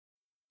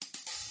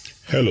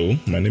Hello,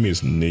 my name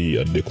is Neyi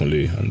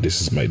Adekunle, and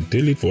this is my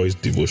daily voice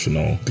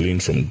devotional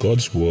gleaned from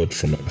God's word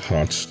from my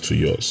heart to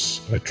yours.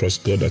 I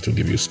trust God that will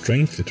give you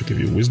strength, it will give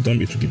you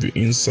wisdom, it will give you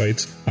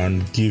insight,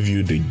 and give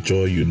you the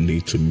joy you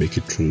need to make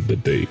it through the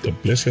day. God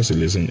bless you as you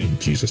listen in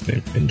Jesus'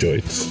 name. Enjoy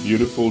it.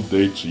 Beautiful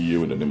day to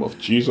you in the name of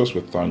Jesus.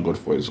 We thank God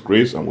for His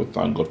grace, and we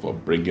thank God for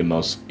bringing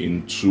us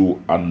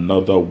into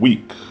another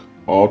week.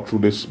 All through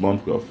this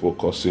month, we are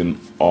focusing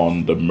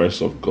on the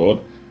mercy of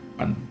God,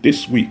 and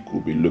this week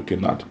we'll be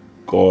looking at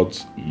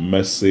God's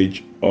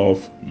message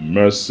of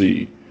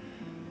mercy.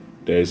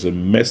 There is a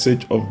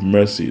message of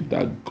mercy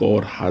that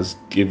God has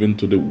given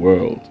to the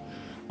world,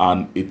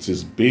 and it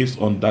is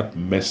based on that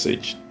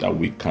message that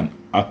we can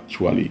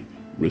actually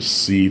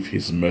receive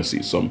His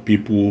mercy. Some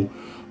people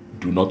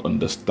do not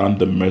understand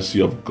the mercy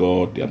of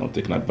God. They are not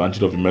taking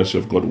advantage of the mercy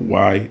of God.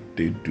 Why?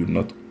 They do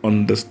not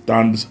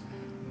understand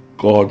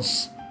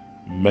God's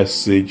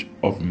message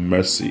of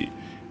mercy.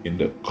 In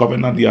the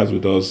covenant He has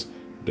with us,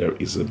 there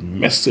is a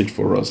message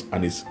for us,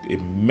 and it's a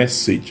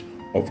message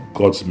of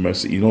God's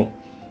mercy,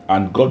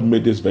 and God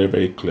made this very,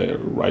 very clear,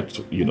 right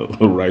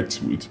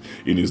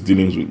in His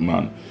dealings with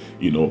man,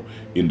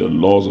 in the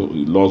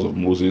laws of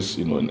Moses,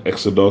 in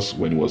Exodus,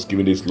 when He was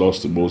giving these laws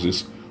to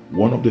Moses.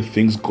 One of the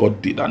things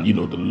God did, and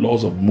the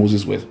laws of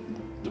Moses were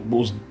the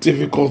most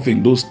difficult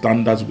thing. Those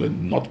standards were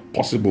not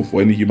possible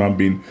for any human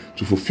being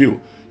to fulfill,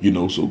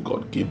 so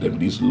God gave them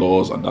these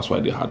laws, and that's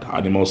why they had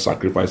animal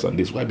sacrifice and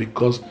this. Why?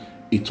 Because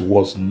it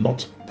was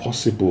not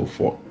possible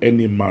for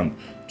any man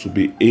to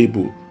be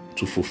able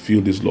to fulfill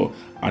this law.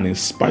 And in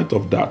spite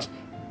of that,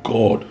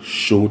 God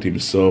showed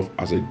Himself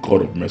as a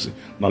God of mercy.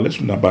 Now let's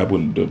read the Bible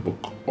in the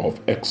book of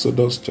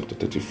Exodus chapter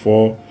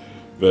 34,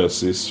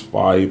 verses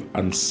 5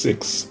 and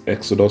 6.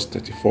 Exodus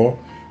 34,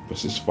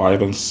 verses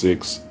 5 and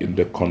 6 in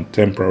the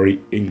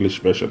Contemporary English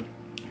Version.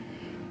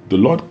 The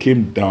Lord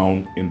came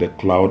down in the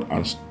cloud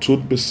and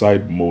stood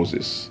beside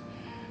Moses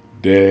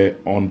there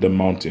on the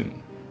mountain.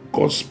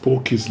 God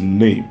spoke His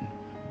name,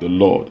 the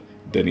Lord.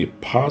 Then He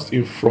passed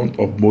in front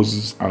of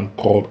Moses and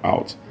called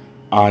out,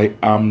 I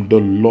am the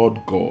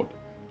Lord God.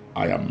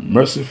 I am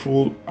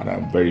merciful and I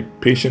am very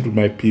patient with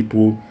my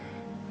people.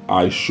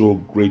 I show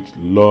great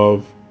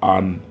love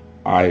and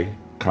I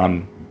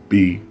can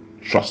be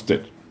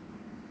trusted.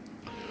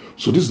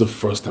 So this is the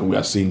first time we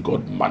are seeing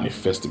God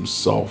manifest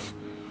Himself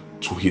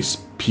to His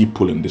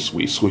people in this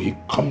way. So He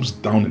comes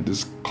down in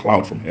this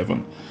cloud from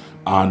heaven.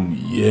 And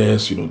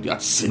yes, they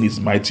had seen His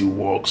mighty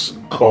works,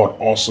 God,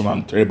 awesome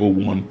and terrible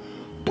one.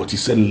 But He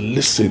said,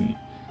 listen,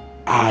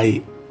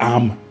 I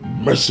am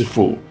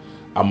merciful.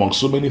 Among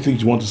so many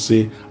things you want to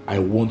say, I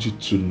want you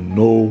to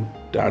know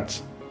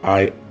that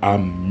I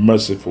am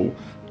merciful.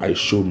 I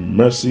show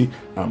mercy.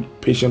 I'm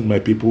patient with my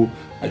people.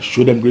 I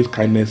show them great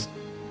kindness.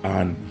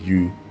 And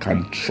you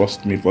can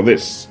trust me for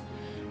this.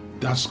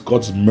 That's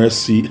God's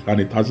mercy,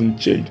 and it hasn't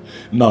changed.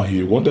 Now,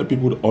 He wanted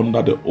people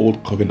under the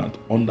old covenant,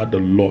 under the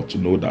law, to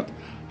know that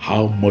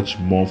how much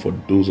more for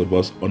those of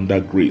us under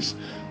grace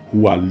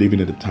who are living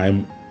at the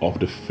time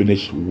of the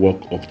finished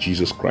work of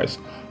Jesus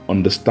Christ.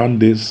 Understand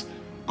this.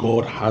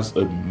 God has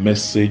a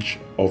message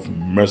of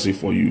mercy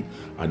for you,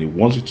 and He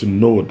wants you to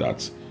know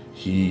that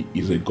He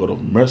is a God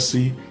of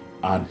mercy,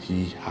 and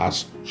He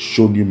has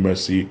shown you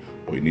mercy.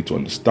 But you need to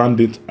understand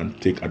it and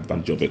take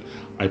advantage of it.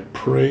 I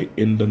pray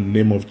in the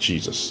name of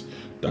Jesus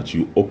that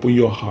you open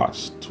your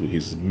hearts to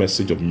His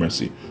message of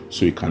mercy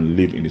so you can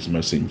live in His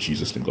mercy in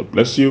Jesus' name. God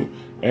bless you.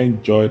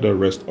 Enjoy the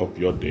rest of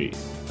your day.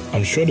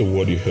 I'm sure the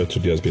word you heard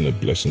today has been a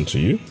blessing to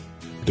you.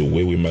 The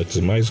way we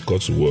maximize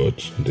God's word,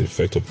 the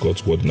effect of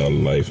God's word in our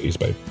life, is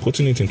by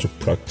putting it into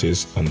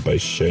practice and by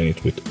sharing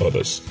it with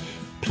others.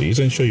 Please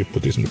ensure you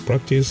put this into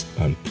practice,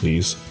 and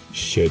please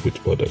share it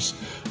with others.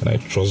 And I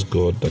trust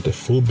God that the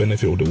full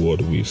benefit of the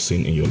word will be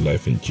seen in your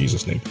life in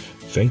Jesus' name.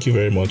 Thank you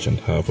very much, and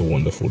have a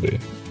wonderful day.